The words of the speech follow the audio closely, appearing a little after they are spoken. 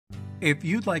If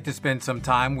you'd like to spend some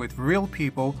time with real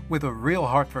people with a real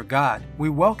heart for God, we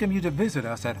welcome you to visit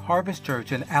us at Harvest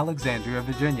Church in Alexandria,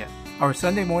 Virginia. Our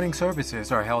Sunday morning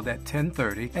services are held at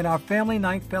 10:30, and our Family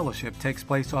Night Fellowship takes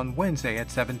place on Wednesday at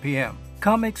 7 p.m.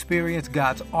 Come experience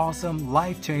God's awesome,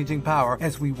 life-changing power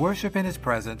as we worship in His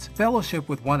presence, fellowship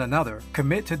with one another,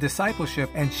 commit to discipleship,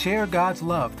 and share God's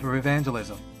love through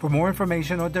evangelism. For more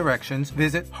information or directions,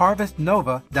 visit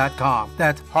harvestnova.com.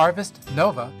 That's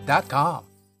harvestnova.com.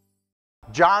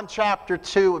 John chapter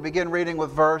 2, we begin reading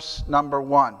with verse number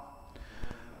 1.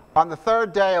 On the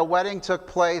third day, a wedding took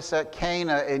place at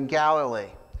Cana in Galilee.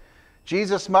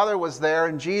 Jesus' mother was there,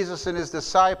 and Jesus and his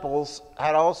disciples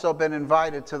had also been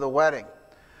invited to the wedding.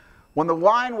 When the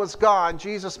wine was gone,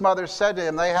 Jesus' mother said to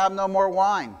him, "They have no more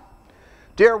wine."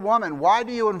 "Dear woman, why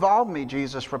do you involve me?"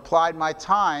 Jesus replied, "My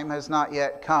time has not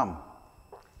yet come."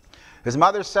 His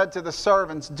mother said to the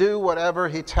servants, "Do whatever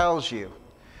he tells you."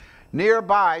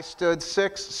 Nearby stood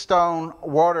 6 stone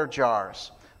water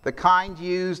jars, the kind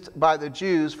used by the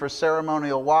Jews for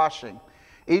ceremonial washing,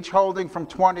 each holding from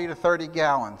 20 to 30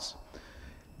 gallons.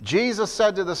 Jesus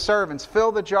said to the servants,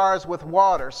 "Fill the jars with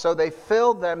water." So they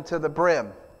filled them to the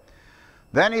brim.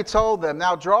 Then he told them,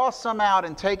 "Now draw some out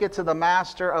and take it to the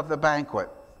master of the banquet."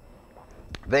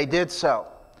 They did so.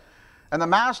 And the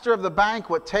master of the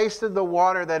banquet tasted the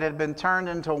water that had been turned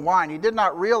into wine. He did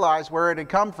not realize where it had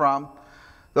come from,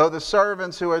 though the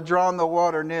servants who had drawn the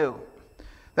water knew.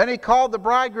 Then he called the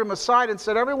bridegroom aside and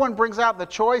said, "Everyone brings out the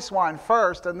choice wine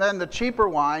first, and then the cheaper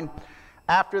wine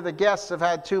after the guests have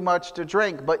had too much to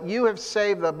drink. But you have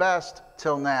saved the best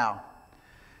till now."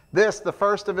 This, the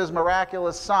first of his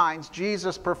miraculous signs,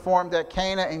 Jesus performed at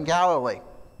Cana in Galilee.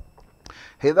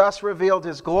 He thus revealed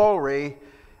his glory,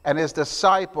 and his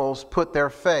disciples put their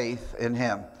faith in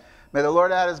him. May the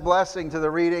Lord add his blessing to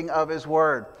the reading of his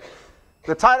word.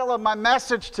 The title of my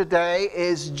message today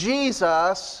is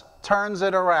Jesus Turns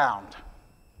It Around.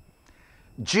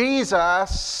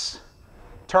 Jesus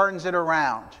turns it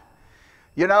around.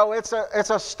 You know, it's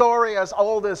a story as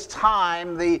old as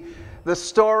time, the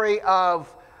story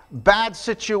of bad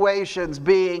situations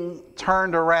being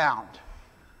turned around.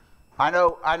 I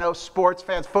know sports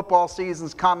fans, football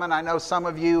season's coming. I know some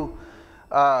of you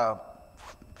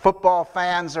football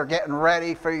fans are getting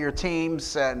ready for your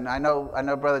teams, and I know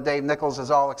Brother Dave Nichols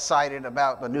is all excited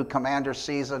about the new Commander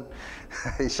season.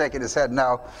 He's shaking his head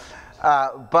no.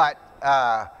 But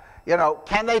you know,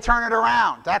 can they turn it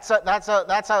around? That's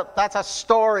a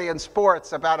story in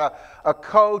sports about a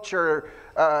coach or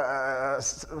a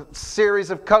series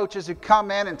of coaches who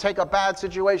come in and take a bad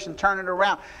situation, turn it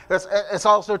around. It's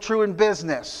also true in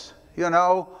business, you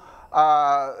know.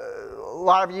 A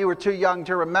lot of you are too young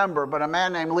to remember, but a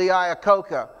man named Lee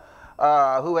Iacocca,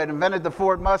 who had invented the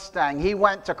Ford Mustang, he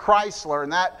went to Chrysler,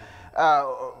 and that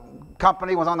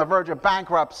company was on the verge of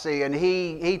bankruptcy, and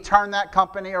he turned that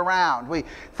company around. We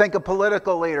think of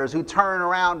political leaders who turn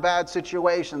around bad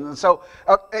situations. And so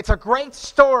it's a great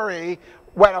story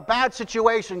when a bad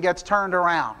situation gets turned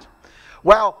around.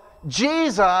 Well,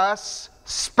 Jesus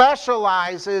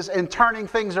specializes in turning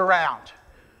things around.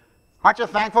 Aren't you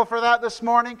thankful for that this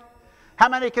morning? How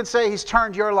many can say he's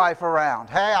turned your life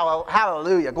around? Hey,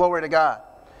 hallelujah, glory to God.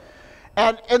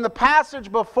 And in the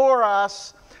passage before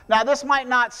us, now this might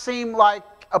not seem like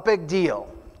a big deal,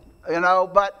 you know,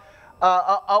 but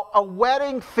a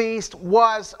wedding feast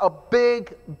was a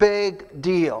big, big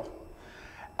deal.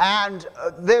 And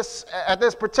at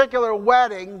this particular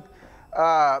wedding,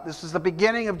 this is the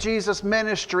beginning of Jesus'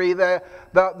 ministry,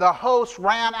 the host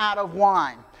ran out of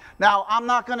wine. Now, I'm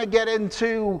not going to get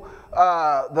into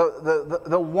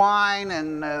the wine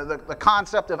and the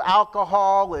concept of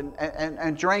alcohol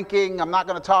and drinking. I'm not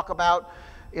going to talk about,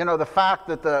 you know, the fact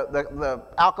that the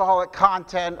alcoholic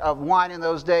content of wine in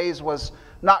those days was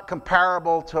not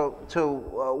comparable to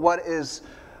what is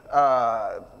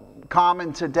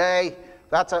common today.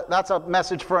 That's a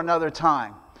message for another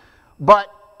time.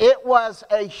 But it was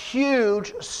a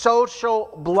huge social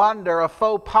blunder, a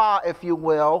faux pas, if you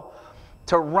will,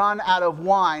 to run out of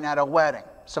wine at a wedding.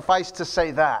 Suffice to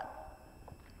say that.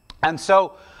 And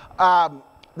so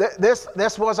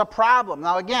this was a problem.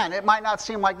 Now again, it might not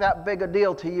seem like that big a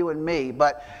deal to you and me,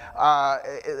 but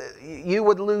you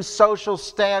would lose social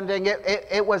standing.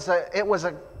 It was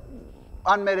a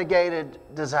unmitigated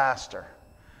disaster.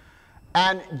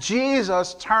 And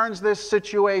Jesus turns this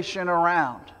situation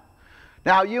around.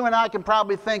 Now you and I can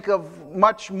probably think of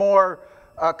much more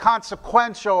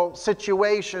consequential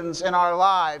situations in our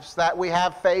lives that we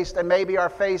have faced and maybe are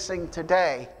facing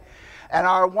today, and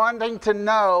are wanting to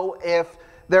know if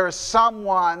there is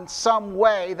someone, some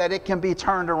way that it can be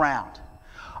turned around.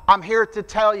 I'm here to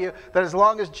tell you that as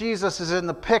long as Jesus is in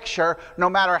the picture, no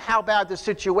matter how bad the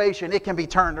situation, it can be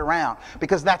turned around.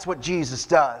 Because that's what Jesus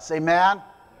does. Amen?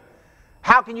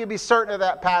 How can you be certain of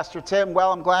that, Pastor Tim?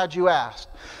 Well, I'm glad you asked.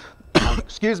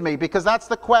 Excuse me, because that's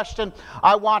the question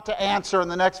I want to answer in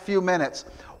the next few minutes.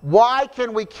 Why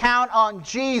can we count on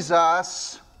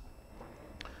Jesus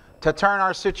to turn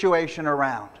our situation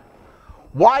around?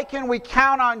 Why can we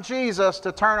count on Jesus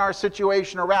to turn our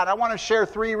situation around? I want to share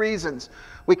 3 reasons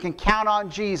we can count on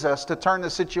Jesus to turn the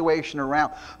situation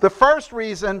around. The first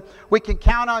reason we can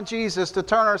count on Jesus to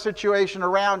turn our situation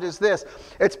around is this.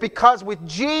 It's because with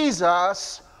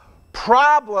Jesus,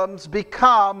 problems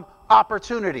become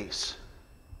opportunities.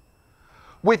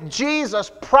 With Jesus,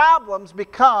 problems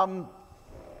become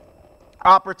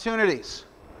opportunities.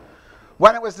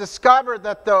 When it was discovered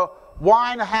that the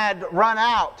wine had run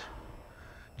out,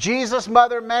 Jesus'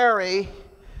 mother Mary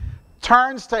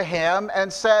turns to him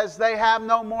and says, they have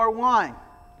no more wine.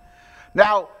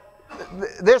 Now,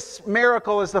 this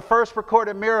miracle is the first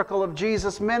recorded miracle of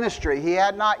Jesus' ministry. He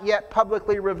had not yet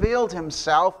publicly revealed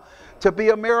himself to be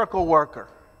a miracle worker.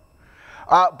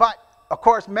 But, of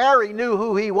course, Mary knew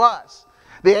who he was.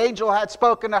 The angel had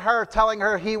spoken to her, telling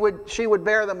her she would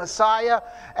bear the Messiah,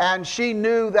 and she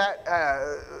knew that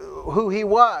who he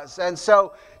was. And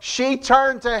so she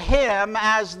turned to him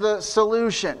as the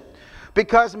solution.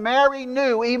 Because Mary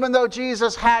knew, even though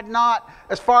Jesus had not,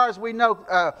 as far as we know,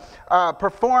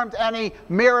 performed any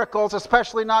miracles,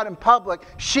 especially not in public,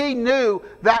 she knew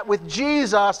that with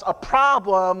Jesus, a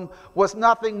problem was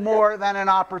nothing more than an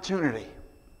opportunity.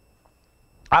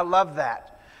 I love that.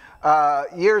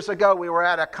 Years ago, we were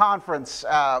at a conference,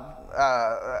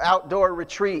 outdoor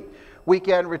retreat,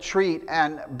 weekend retreat,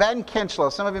 and Ben Kinchlow,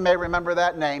 some of you may remember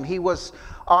that name, he was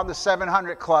on the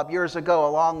 700 Club years ago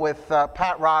along with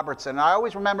Pat Robertson. I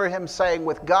always remember him saying,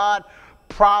 with God,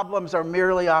 problems are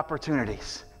merely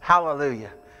opportunities.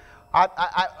 Hallelujah.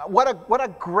 What a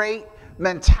great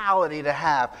mentality to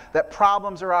have, that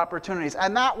problems are opportunities.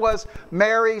 And that was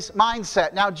Mary's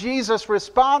mindset. Now Jesus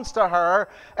responds to her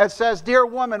and says, dear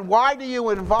woman, why do you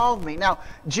involve me? Now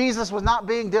Jesus was not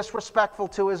being disrespectful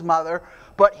to his mother,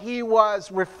 but he was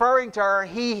referring to her.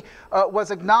 He was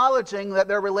acknowledging that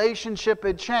their relationship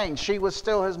had changed. She was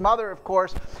still his mother, of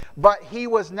course, but he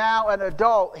was now an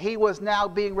adult. He was now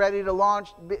being ready to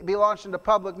be launched into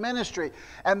public ministry.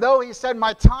 And though he said,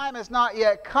 my time has not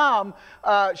yet come,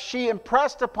 she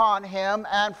impressed upon him,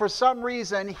 and for some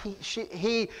reason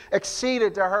he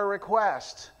acceded to her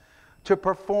request to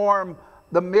perform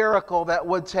the miracle that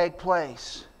would take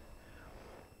place.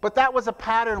 But that was a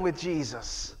pattern with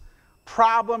Jesus.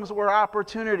 Problems were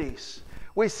opportunities.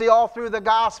 We see all through the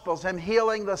Gospels him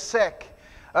healing the sick,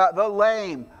 the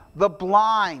lame, the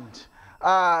blind,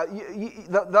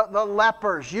 the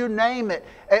lepers, you name it.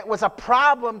 It was a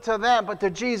problem to them, but to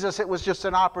Jesus it was just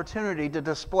an opportunity to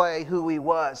display who he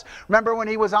was. Remember when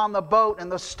he was on the boat in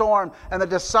the storm and the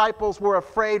disciples were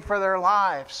afraid for their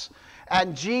lives.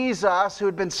 And Jesus, who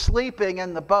had been sleeping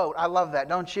in the boat, I love that,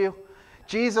 don't you?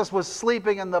 Jesus was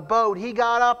sleeping in the boat. He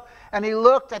got up and he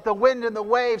looked at the wind and the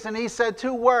waves and he said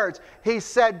 2 words. He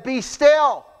said, be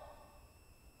still.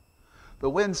 The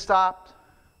wind stopped.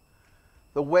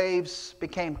 The waves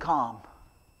became calm.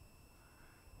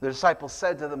 The disciples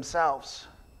said to themselves,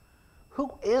 who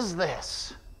is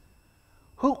this?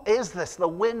 Who is this? The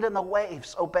wind and the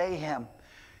waves obey him.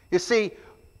 You see,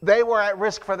 they were at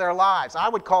risk for their lives. I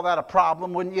would call that a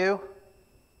problem, wouldn't you?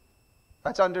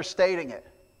 That's understating it.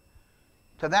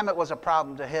 To them it was a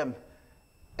problem. To him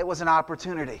it was an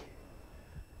opportunity.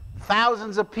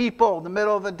 Thousands of people in the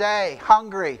middle of the day,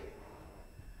 hungry.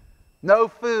 No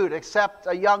food except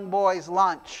a young boy's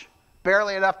lunch.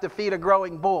 Barely enough to feed a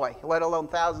growing boy, let alone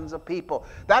thousands of people.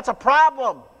 That's a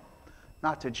problem.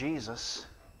 Not to Jesus.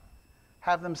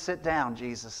 Have them sit down,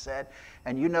 Jesus said.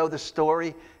 And you know the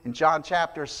story. In John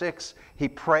chapter 6, he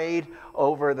prayed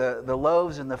over the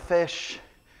loaves and the fish.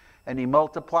 And he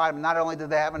multiplied them. Not only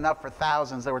did they have enough for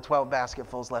thousands, there were 12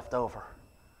 basketfuls left over.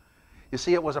 You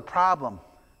see, it was a problem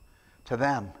to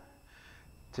them.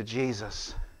 To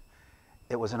Jesus,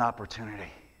 it was an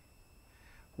opportunity.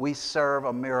 We serve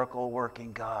a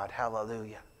miracle-working God.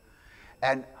 Hallelujah.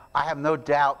 And I have no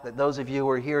doubt that those of you who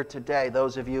are here today,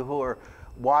 those of you who are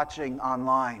watching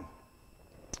online,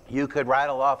 you could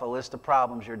rattle off a list of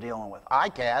problems you're dealing with. I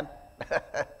can.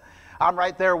 I'm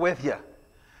right there with you.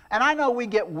 And I know we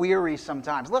get weary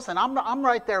sometimes. Listen, I'm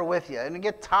right there with you. And I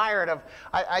get tired of,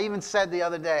 I even said the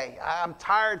other day, I'm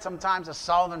tired sometimes of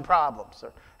solving problems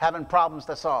or having problems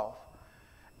to solve.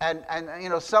 And you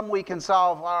know, some we can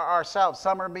solve ourselves.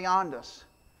 Some are beyond us.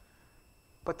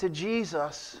 But to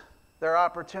Jesus, there are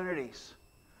opportunities.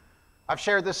 I've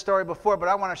shared this story before, but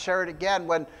I want to share it again.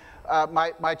 When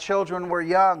my children were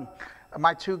young,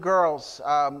 my two girls,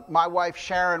 my wife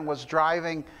Sharon was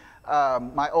driving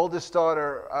my oldest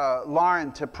daughter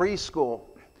Lauren to preschool.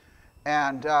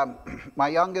 And my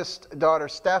youngest daughter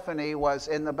Stephanie was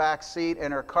in the back seat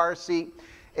in her car seat.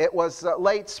 It was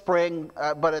late spring,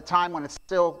 but a time when it's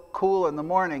still cool in the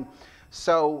morning.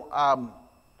 So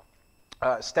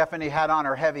Stephanie had on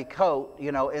her heavy coat,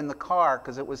 you know, in the car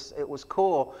because it was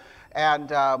cool. And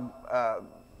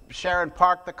Sharon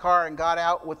parked the car and got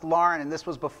out with Lauren. And this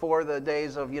was before the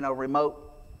days of, you know,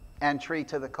 remote entry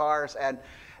to the cars. And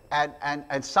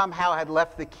somehow had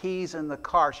left the keys in the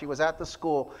car. She was at the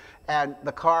school, and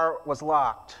the car was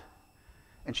locked.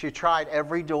 And she tried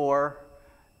every door,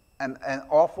 and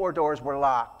all 4 doors were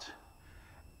locked.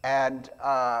 And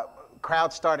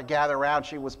crowds started to gather around.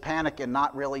 She was panicking,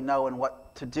 not really knowing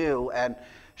what to do. And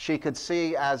she could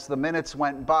see as the minutes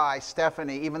went by,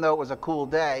 Stephanie, even though it was a cool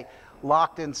day,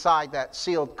 locked inside that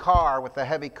sealed car with the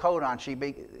heavy coat on. She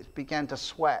began to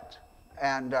sweat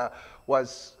and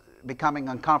was becoming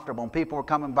uncomfortable. And people were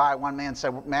coming by. One man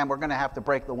said, "Man, we're going to have to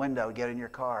break the window to get in your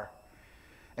car."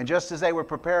 And just as they were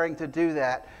preparing to do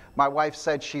that, my wife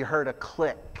said she heard a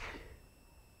click.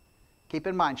 Keep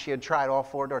in mind, she had tried all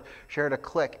 4 doors. She heard a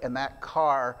click, and that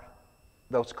car,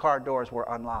 those car doors were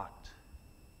unlocked.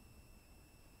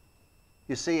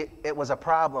 You see, it was a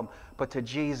problem, but to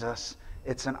Jesus,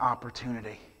 it's an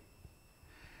opportunity.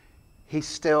 He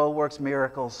still works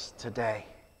miracles today.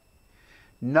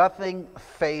 Nothing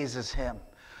phases him.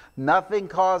 Nothing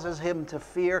causes him to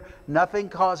fear. Nothing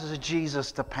causes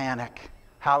Jesus to panic.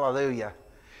 Hallelujah.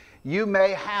 You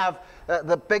may have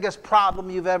the biggest problem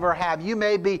you've ever had. You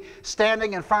may be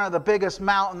standing in front of the biggest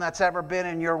mountain that's ever been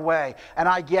in your way. And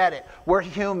I get it. We're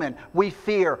human. We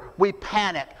fear. We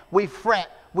panic. We fret.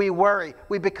 We worry,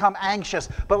 we become anxious.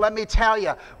 But let me tell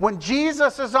you, when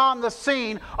Jesus is on the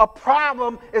scene, a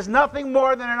problem is nothing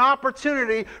more than an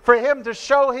opportunity for him to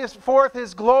show forth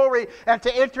his glory and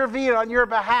to intervene on your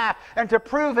behalf and to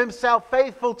prove himself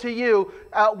faithful to you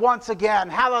once again.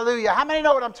 Hallelujah. How many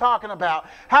know what I'm talking about?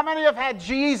 How many have had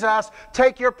Jesus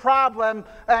take your problem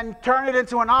and turn it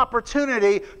into an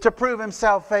opportunity to prove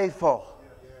himself faithful?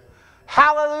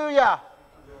 Hallelujah.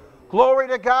 Glory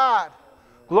to God.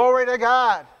 Glory to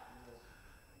God.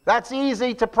 That's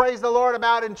easy to praise the Lord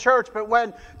about in church, but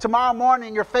when tomorrow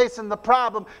morning you're facing the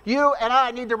problem, you and I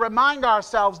need to remind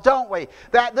ourselves, don't we,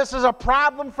 that this is a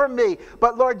problem for me.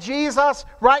 But Lord Jesus,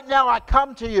 right now I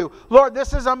come to you. Lord,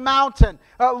 this is a mountain.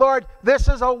 Lord, this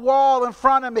is a wall in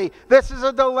front of me. This is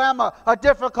a dilemma, a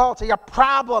difficulty, a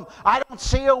problem. I don't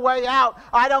see a way out.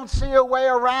 I don't see a way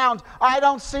around. I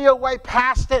don't see a way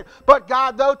past it. But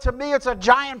God, though to me it's a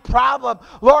giant problem,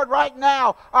 Lord, right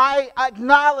now I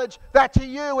acknowledge that to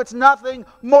you it's nothing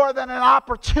more than an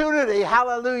opportunity,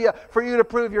 hallelujah, for you to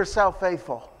prove yourself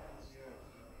faithful.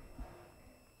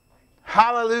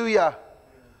 Hallelujah.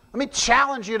 Let me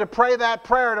challenge you to pray that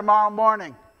prayer tomorrow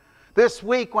morning. This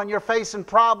week when you're facing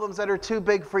problems that are too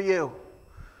big for you.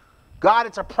 God,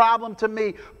 it's a problem to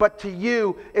me, but to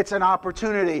you, it's an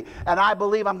opportunity. And I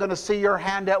believe I'm going to see your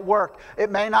hand at work.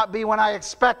 It may not be when I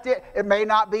expect it. It may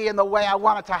not be in the way I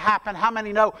want it to happen. How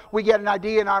many know we get an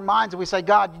idea in our minds and we say,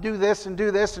 God, do this and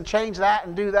change that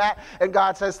and do that. And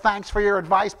God says, thanks for your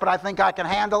advice, but I think I can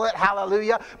handle it.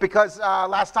 Hallelujah. Because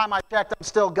last time I checked, I'm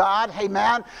still God.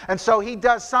 Amen. And so he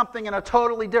does something in a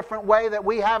totally different way that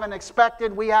we haven't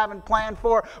expected, we haven't planned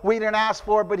for, we didn't ask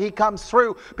for, but he comes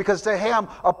through because to him,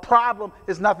 a problem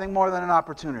is nothing more than an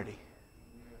opportunity.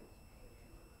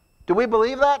 Do we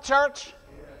believe that, church?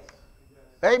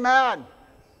 Yes. Amen.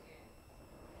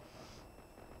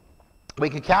 We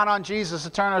can count on Jesus to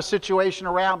turn our situation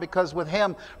around because with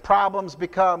him, problems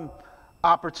become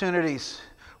opportunities.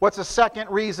 What's the second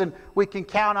reason we can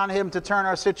count on him to turn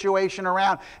our situation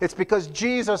around? It's because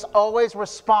Jesus always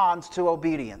responds to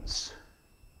obedience.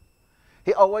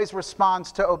 He always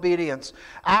responds to obedience.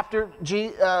 After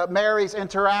Mary's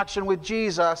interaction with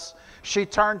Jesus, she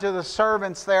turned to the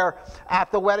servants there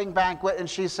at the wedding banquet and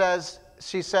she says,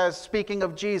 speaking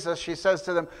of Jesus, she says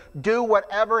to them, do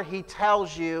whatever he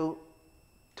tells you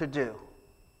to do.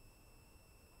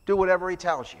 Do whatever he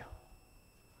tells you.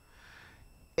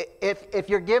 If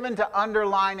you're given to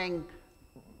underlining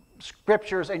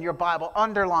scriptures in your Bible,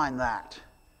 underline that.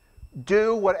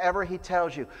 Do whatever he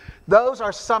tells you. Those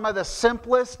are some of the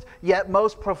simplest yet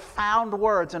most profound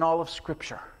words in all of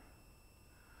Scripture.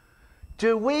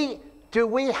 Do we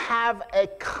have a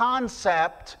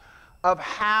concept of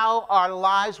how our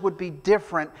lives would be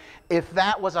different if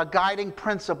that was a guiding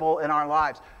principle in our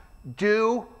lives?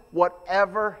 Do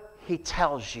whatever he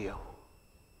tells you.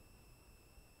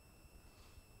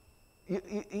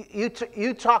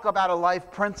 you talk about a life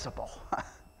principle.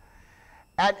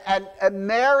 And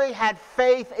Mary had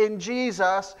faith in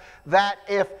Jesus that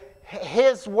if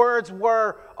his words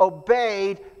were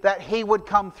obeyed, that he would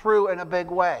come through in a big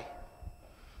way.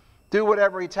 Do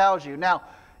whatever he tells you. Now,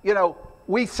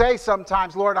 we say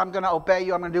sometimes, Lord, I'm going to obey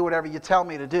you. I'm going to do whatever you tell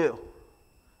me to do.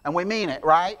 And we mean it,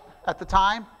 right? At the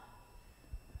time.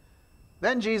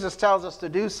 Then Jesus tells us to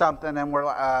do something and we're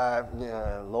like,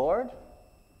 Lord?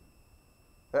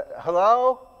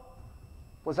 Hello?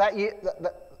 Was that you?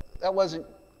 That wasn't,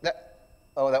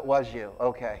 that was you.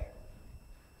 Okay.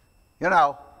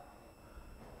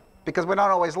 Because we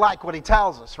don't always like what he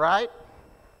tells us, right?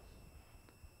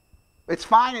 It's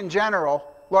fine in general.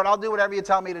 Lord, I'll do whatever you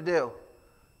tell me to do.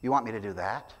 You want me to do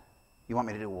that? You want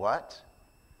me to do what?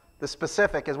 The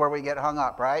specific is where we get hung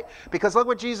up, right? Because look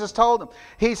what Jesus told them.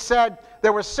 He said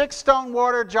there were 6 stone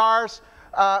water jars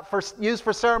used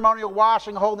for ceremonial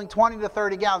washing holding 20 to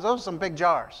 30 gallons. Those are some big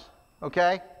jars,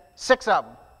 okay? 6 of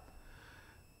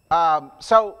them.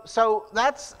 So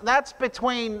that's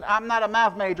between, I'm not a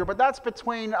math major, but that's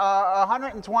between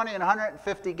 120 and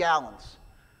 150 gallons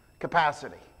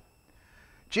capacity.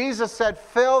 Jesus said,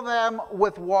 fill them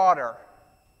with water.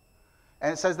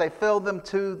 And it says they filled them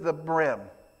to the brim.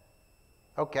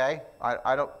 Okay,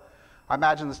 I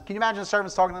imagine this. Can you imagine the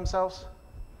servants talking to themselves?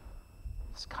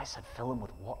 This guy said, fill them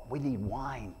with water. We need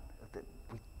wine.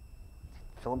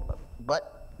 Fill them.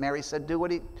 But Mary said,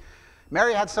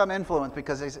 Mary had some influence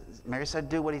because Mary said,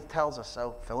 do what he tells us.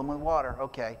 So fill them with water.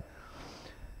 Okay.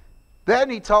 Then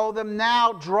he told them,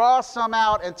 now draw some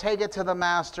out and take it to the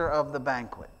master of the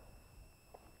banquet.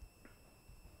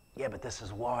 Yeah, but this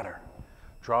is water.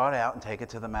 Draw it out and take it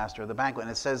to the master of the banquet.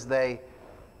 And it says they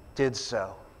did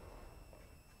so.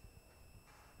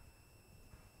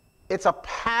 It's a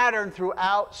pattern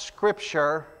throughout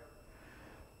Scripture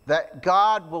that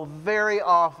God will very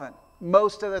often,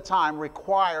 most of the time,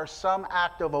 require some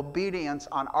act of obedience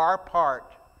on our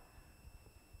part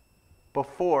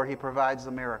before he provides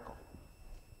the miracle.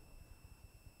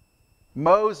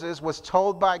 Moses was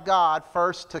told by God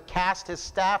first to cast his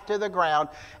staff to the ground,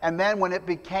 and then when it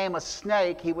became a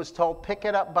snake, he was told, pick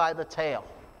it up by the tail.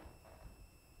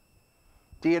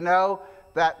 Do you know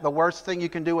that the worst thing you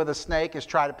can do with a snake is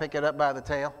try to pick it up by the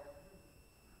tail?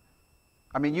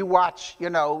 I mean, you watch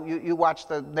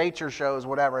the nature shows,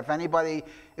 whatever. If anybody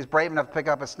is brave enough to pick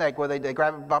up a snake, well, they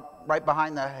grab it right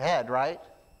behind the head, right?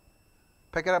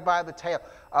 Pick it up by the tail.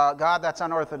 God, that's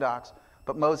unorthodox.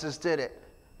 But Moses did it.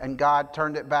 And God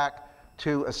turned it back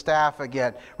to a staff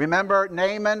again. Remember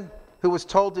Naaman, who was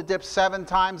told to dip 7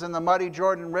 times in the muddy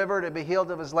Jordan River to be healed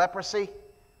of his leprosy?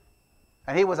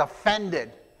 And he was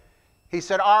offended. He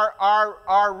said,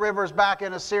 our rivers back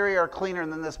in Assyria are cleaner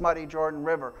than this muddy Jordan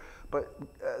River. But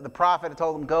the prophet had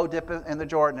told him, go dip in the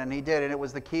Jordan, and he did, and it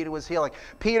was the key to his healing.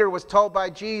 Peter was told by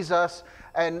Jesus,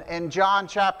 and in John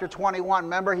chapter 21,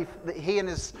 remember, he and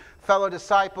his fellow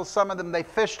disciples, some of them, they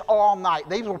fished all night.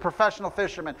 These were professional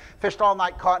fishermen. Fished all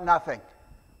night, caught nothing.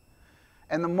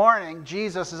 In the morning,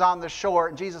 Jesus is on the shore,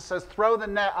 and Jesus says, throw the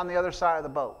net on the other side of the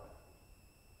boat.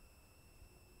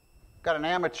 Got an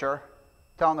amateur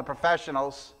telling the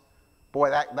professionals, boy,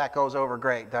 that goes over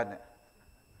great, doesn't it?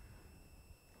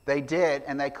 They did,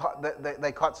 and they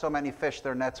caught so many fish,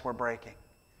 their nets were breaking.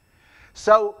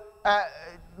 So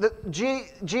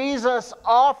Jesus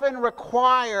often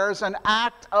requires an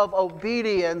act of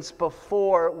obedience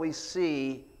before we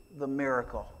see the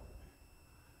miracle.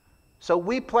 So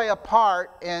we play a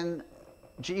part in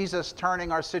Jesus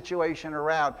turning our situation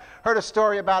around. Heard a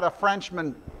story about a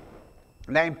Frenchman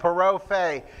named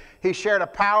Perrault. He shared a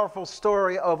powerful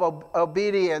story of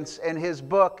obedience in his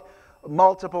book,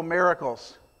 Multiple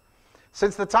Miracles.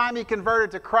 Since the time he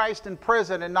converted to Christ in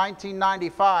prison in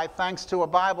 1995, thanks to a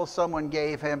Bible someone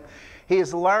gave him, he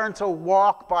has learned to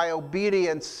walk by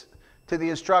obedience to the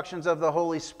instructions of the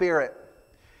Holy Spirit.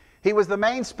 He was the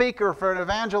main speaker for an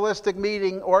evangelistic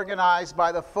meeting organized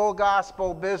by the Full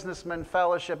Gospel Businessmen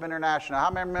Fellowship International.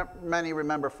 How many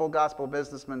remember Full Gospel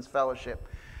Businessmen's Fellowship?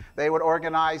 They would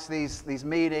organize these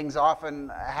meetings, often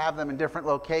have them in different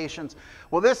locations.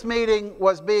 Well, this meeting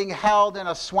was being held in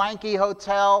a swanky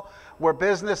hotel where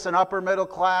business and upper middle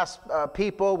class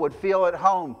people would feel at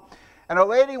home. And a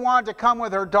lady wanted to come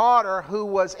with her daughter who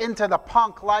was into the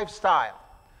punk lifestyle.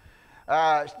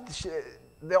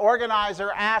 The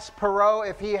organizer asked Perrault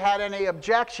if he had any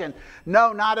objection.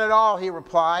 No, not at all, he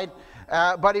replied.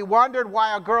 But he wondered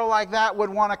why a girl like that would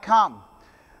want to come.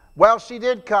 Well, she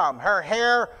did come. Her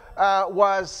hair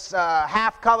was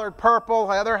half colored purple.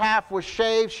 The other half was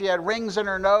shaved. She had rings in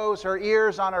her nose, her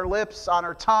ears, on her lips, on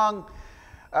her tongue.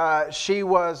 She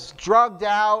was drugged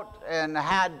out and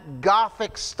had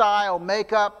Gothic-style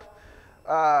makeup.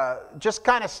 Just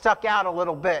kind of stuck out a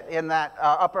little bit in that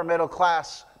upper middle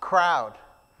class crowd.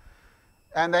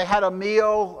 And they had a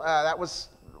meal. That was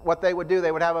what they would do.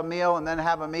 They would have a meal and then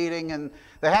have a meeting. And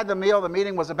they had the meal. The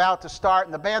meeting was about to start.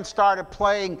 And the band started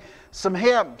playing some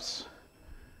hymns.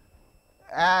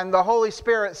 And the Holy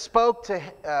Spirit spoke to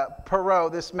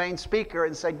Perot, this main speaker,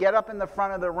 and said, get up in the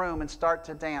front of the room and start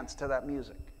to dance to that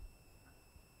music.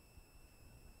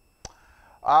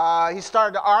 He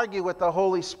started to argue with the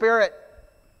Holy Spirit.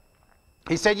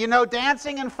 He said, you know,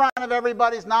 dancing in front of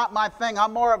everybody's not my thing.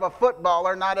 I'm more of a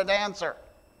footballer, not a dancer.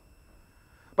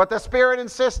 But the Spirit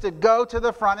insisted, go to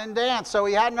the front and dance. So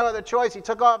he had no other choice. He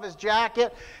took off his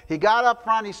jacket. He got up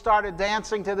front. He started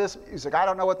dancing to this music. I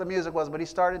don't know what the music was, but he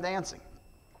started dancing.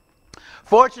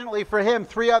 Fortunately for him,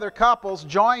 3 other couples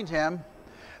joined him.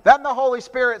 Then the Holy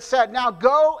Spirit said, now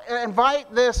go and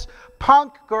invite this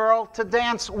punk girl to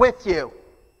dance with you.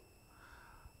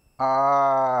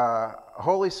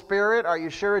 Holy Spirit, are you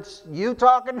sure it's you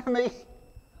talking to me?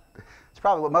 It's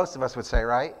probably what most of us would say,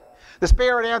 right? The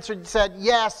Spirit answered and said,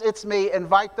 yes, it's me.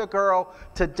 Invite the girl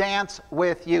to dance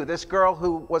with you. This girl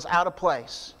who was out of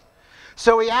place.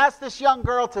 So he asked this young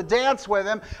girl to dance with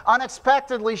him.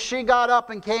 Unexpectedly, she got up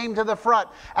and came to the front.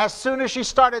 As soon as she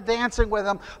started dancing with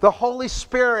him, the Holy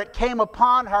Spirit came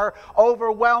upon her,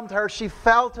 overwhelmed her. She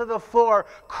fell to the floor,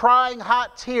 crying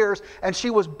hot tears, and she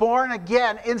was born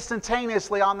again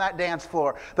instantaneously on that dance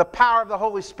floor. The power of the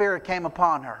Holy Spirit came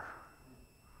upon her.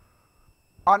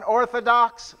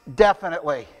 Unorthodox?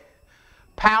 Definitely.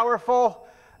 Powerful?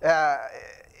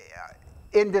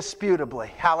 Indisputably.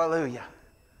 Hallelujah.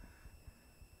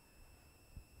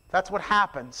 That's what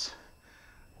happens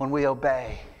when we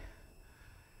obey.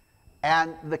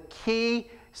 And the key,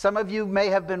 some of you may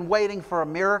have been waiting for a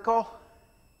miracle.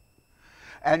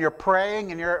 And you're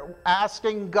praying and you're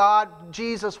asking God,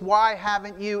 Jesus, why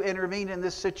haven't you intervened in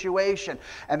this situation?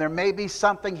 And there may be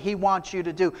something He wants you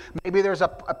to do. Maybe there's a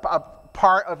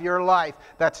part of your life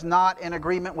that's not in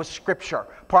agreement with Scripture,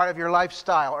 part of your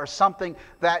lifestyle, or something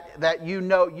that you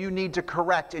know you need to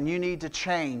correct and you need to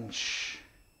change.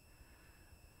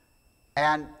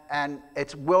 And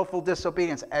it's willful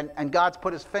disobedience. And God's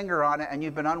put His finger on it and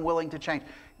you've been unwilling to change.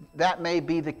 That may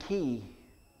be the key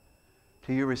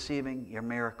to you receiving your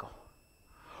miracle.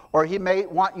 Or He may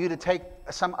want you to take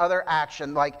some other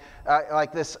action like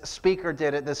this speaker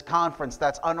did at this conference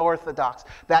that's unorthodox.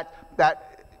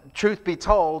 That, truth be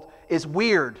told, is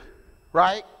weird,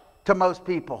 right? To most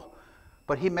people.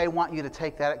 But He may want you to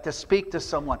take that, to speak to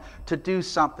someone, to do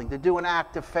something, to do an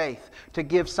act of faith, to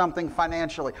give something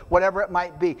financially, whatever it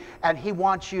might be. And He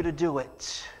wants you to do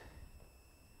it.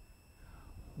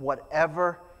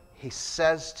 Whatever He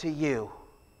says to you,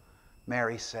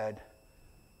 Mary said,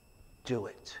 do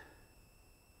it.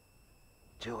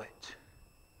 Do it.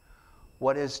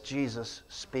 What is Jesus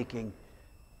speaking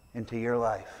into your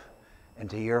life,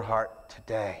 into your heart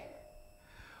today?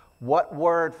 What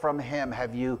word from Him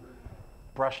have you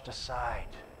brushed aside?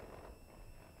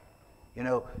 You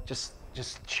know, just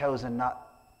chosen not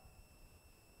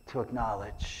to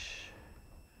acknowledge.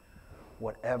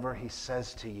 Whatever He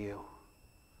says to you,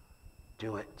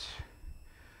 do it.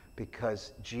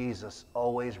 Because Jesus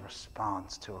always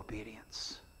responds to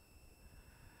obedience.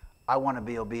 I want to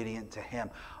be obedient to Him.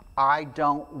 I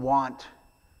don't want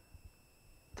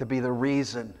to be the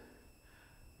reason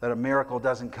that a miracle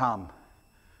doesn't come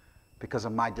because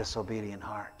of my disobedient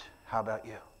heart. How about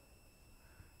you?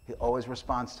 He always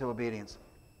responds to obedience.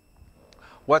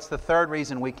 What's the third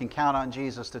reason we can count on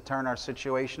Jesus to turn our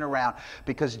situation around?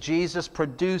 Because Jesus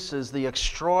produces the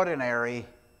extraordinary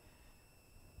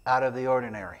out of the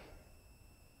ordinary.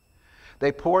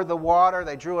 They poured the water,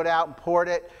 they drew it out and poured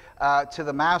it to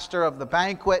the master of the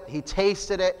banquet. He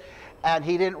tasted it and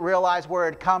he didn't realize where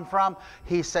it had come from.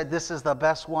 He said, this is the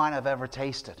best wine I've ever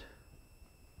tasted.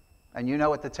 And you know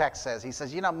what the text says. He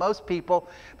says, you know, most people,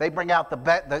 they bring out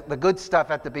the good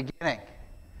stuff at the beginning.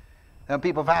 And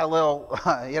people have had a little,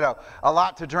 a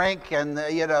lot to drink, and,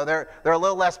 they're a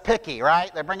little less picky,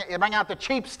 right? They bring out the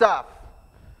cheap stuff.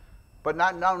 But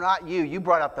not you. You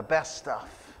brought out the best stuff.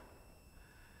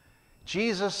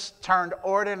 Jesus turned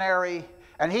ordinary,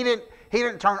 and he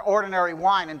didn't turn ordinary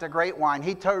wine into great wine.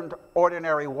 He turned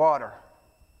ordinary water,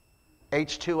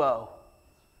 H2O,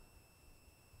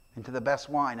 into the best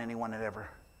wine anyone had ever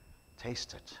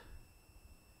tasted.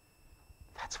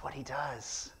 That's what He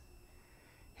does.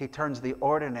 He turns the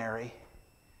ordinary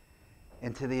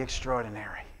into the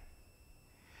extraordinary.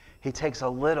 He takes a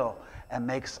little and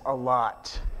makes a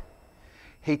lot.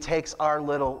 He takes our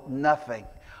little nothing,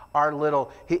 our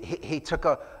little, he took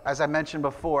as I mentioned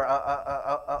before,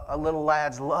 a little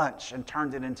lad's lunch and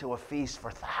turned it into a feast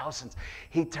for thousands.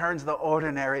 He turns the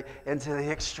ordinary into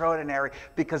the extraordinary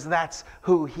because that's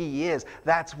who he is.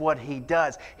 That's what he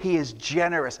does. He is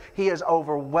generous. He is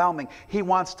overwhelming. He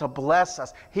wants to bless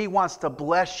us. He wants to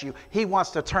bless you. He wants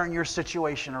to turn your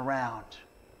situation around.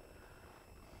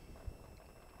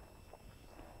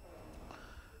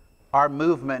 Our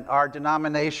movement, our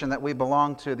denomination that we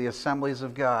belong to, the Assemblies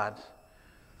of God,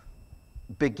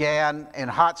 began in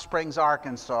Hot Springs,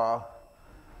 Arkansas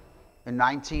in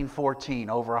 1914,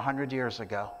 over 100 years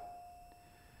ago.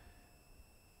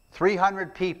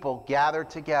 300 people gathered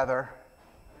together,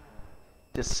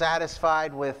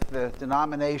 dissatisfied with the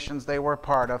denominations they were a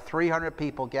part of. 300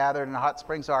 people gathered in Hot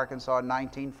Springs, Arkansas in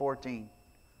 1914.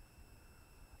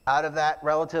 Out of that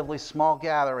relatively small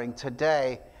gathering,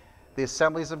 today, the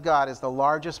Assemblies of God is the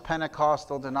largest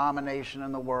Pentecostal denomination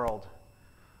in the world,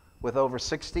 with over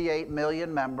 68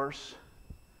 million members,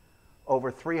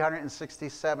 over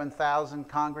 367,000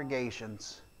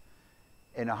 congregations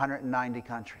in 190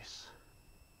 countries.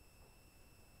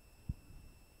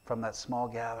 From that small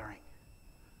gathering,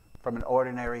 from an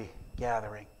ordinary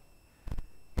gathering,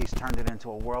 he's turned it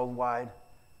into a worldwide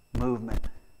movement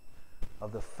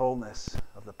of the fullness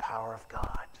of the power of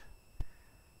God.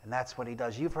 And that's what he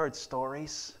does. You've heard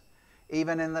stories,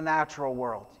 even in the natural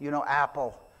world. You know,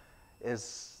 Apple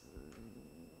is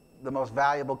the most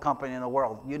valuable company in the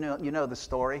world. You know the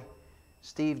story.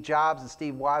 Steve Jobs and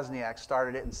Steve Wozniak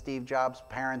started it in Steve Jobs'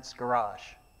 parents' garage.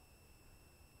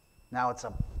 Now it's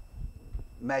a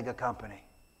mega company.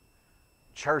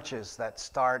 Churches that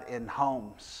start in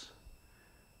homes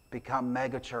become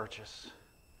mega churches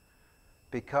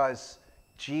because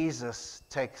Jesus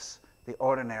takes the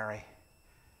ordinary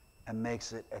and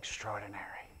makes it extraordinary.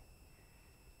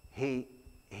 He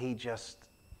just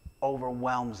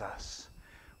overwhelms us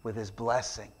with his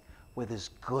blessing, with his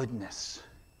goodness,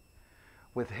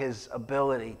 with his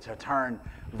ability to turn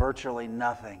virtually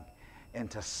nothing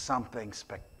into something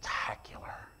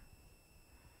spectacular.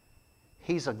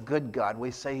 He's a good God.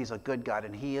 We say he's a good God,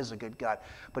 and he is a good God.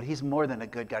 But he's more than a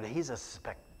good God. He's a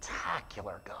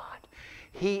spectacular God.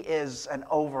 He is an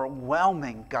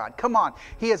overwhelming God. Come on.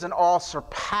 He is an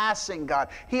all-surpassing God.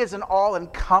 He is an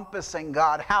all-encompassing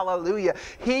God. Hallelujah.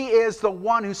 He is the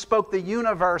one who spoke the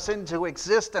universe into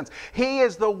existence. He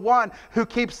is the one who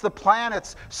keeps the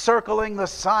planets circling the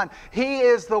sun. He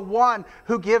is the one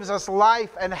who gives us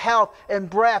life and health and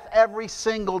breath every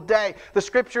single day. The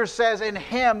scripture says, in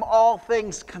him all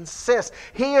things consist.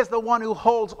 He is the one who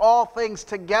holds all things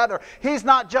together. He's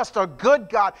not just a good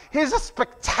God. He's a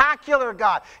spectacular God.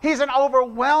 He's an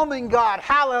overwhelming God.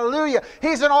 Hallelujah.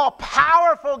 He's an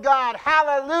all-powerful God.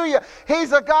 Hallelujah.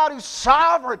 He's a God who's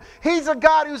sovereign. He's a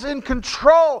God who's in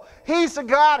control. He's a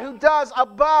God who does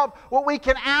above what we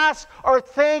can ask or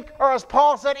think, or as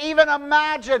Paul said, even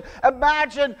imagine.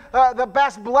 Imagine the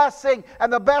best blessing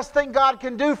and the best thing God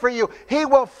can do for you. He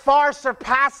will far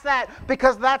surpass that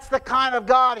because that's the kind of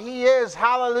God he is.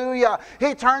 Hallelujah.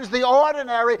 He turns the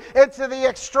ordinary into the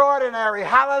extraordinary.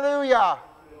 Hallelujah.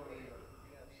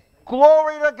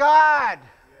 Glory to God.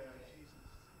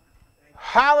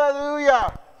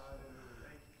 Hallelujah.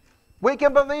 We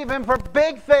can believe him for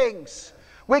big things.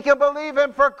 We can believe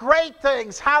him for great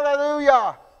things.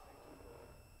 Hallelujah.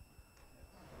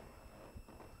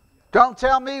 Don't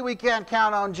tell me we can't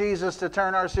count on Jesus to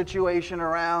turn our situation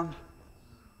around.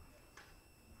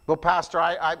 Well, Pastor,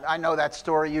 I know that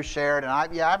story you shared, and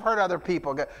I've heard other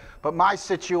people, but my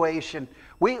situation,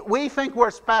 we think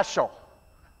we're special.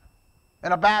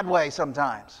 In a bad way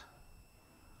sometimes.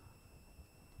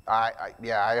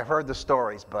 I've heard the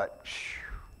stories, but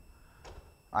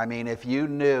I mean, if you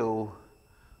knew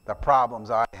the problems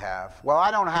I have, well,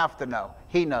 I don't have to know.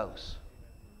 He knows.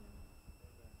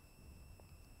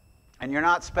 And you're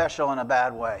not special in a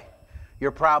bad way. Your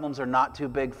problems are not too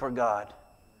big for God.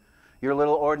 Your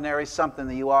little ordinary something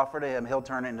that you offer to him, he'll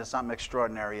turn it into something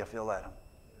extraordinary if you'll let him.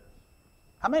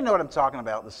 How many know what I'm talking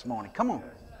about this morning? Come on.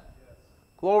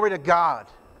 Glory to God.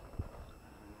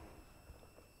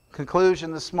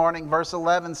 Conclusion this morning, verse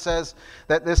 11 says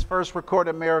that this first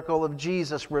recorded miracle of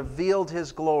Jesus revealed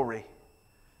his glory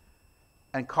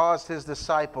and caused his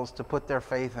disciples to put their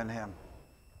faith in him.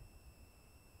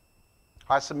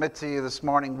 I submit to you this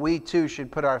morning, we too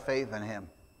should put our faith in him.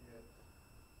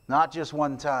 Not just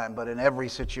one time, but in every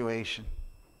situation.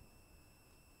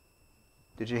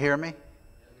 Did you hear me?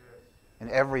 In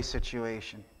every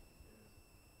situation.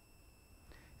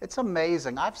 It's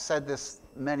amazing. I've said this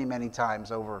many, many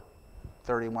times over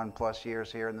 31 plus years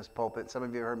here in this pulpit. Some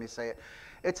of you have heard me say it.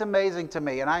 It's amazing to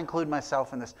me, and I include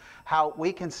myself in this, how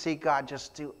we can see God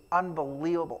just do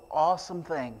unbelievable, awesome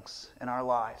things in our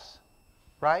lives.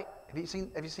 Right? Have you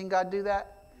seen God do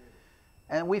that?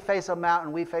 And we face a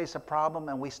mountain, we face a problem,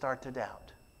 and we start to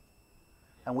doubt.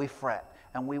 And we fret,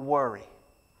 and we worry,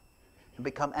 and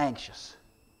become anxious.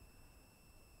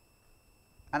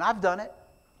 And I've done it.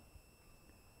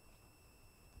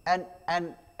 And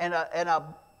in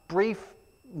a brief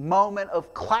moment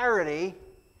of clarity,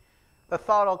 the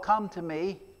thought will come to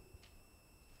me,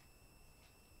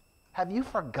 have you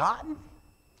forgotten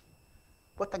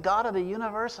what the God of the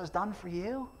universe has done for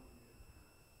you?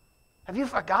 Have you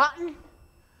forgotten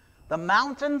the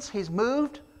mountains He's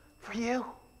moved for you?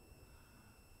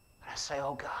 And I say,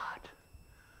 oh God,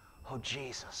 oh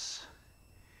Jesus,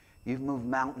 you've moved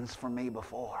mountains for me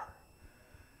before.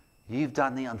 You've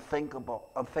done the unthinkable,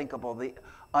 the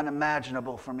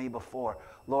unimaginable for me before.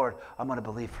 Lord, I'm going to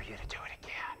believe for you to do it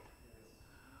again.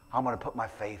 I'm going to put my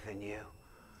faith in you.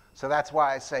 So that's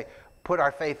why I say, put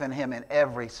our faith in Him in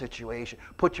every situation.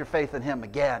 Put your faith in Him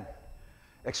again.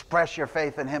 Express your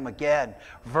faith in Him again.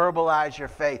 Verbalize your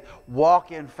faith.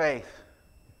 Walk in faith.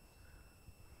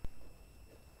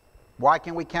 Why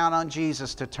can we count on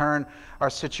Jesus to turn our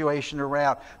situation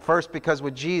around? First, because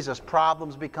with Jesus,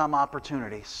 problems become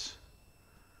opportunities.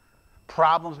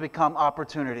 Problems become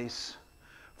opportunities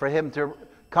for Him to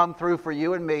come through for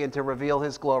you and me and to reveal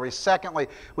His glory. Secondly,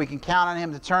 we can count on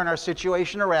Him to turn our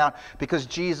situation around because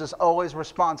Jesus always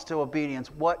responds to obedience.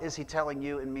 What is He telling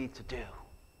you and me to do?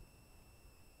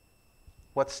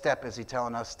 What step is He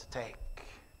telling us to take?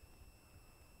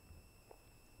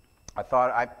 I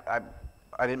thought,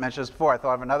 I didn't mention this before, I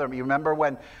thought of another. You remember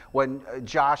when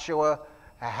Joshua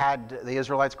had the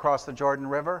Israelites cross the Jordan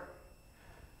River?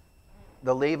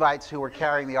 The Levites who were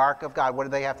carrying the Ark of God, what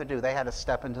did they have to do? They had to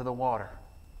step into the water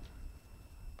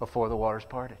before the waters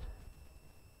parted.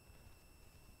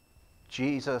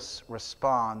 Jesus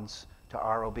responds to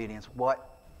our obedience.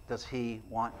 What does He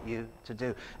want you to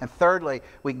do? And thirdly,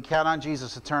 we can count on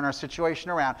Jesus to turn our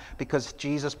situation around because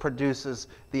Jesus produces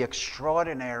the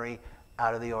extraordinary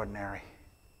out of the ordinary.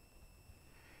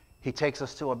 He takes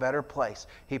us to a better place.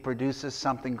 He produces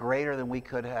something greater than we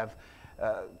could have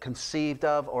conceived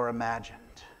of or imagined.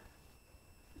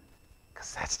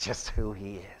 Because that's just who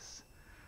He is.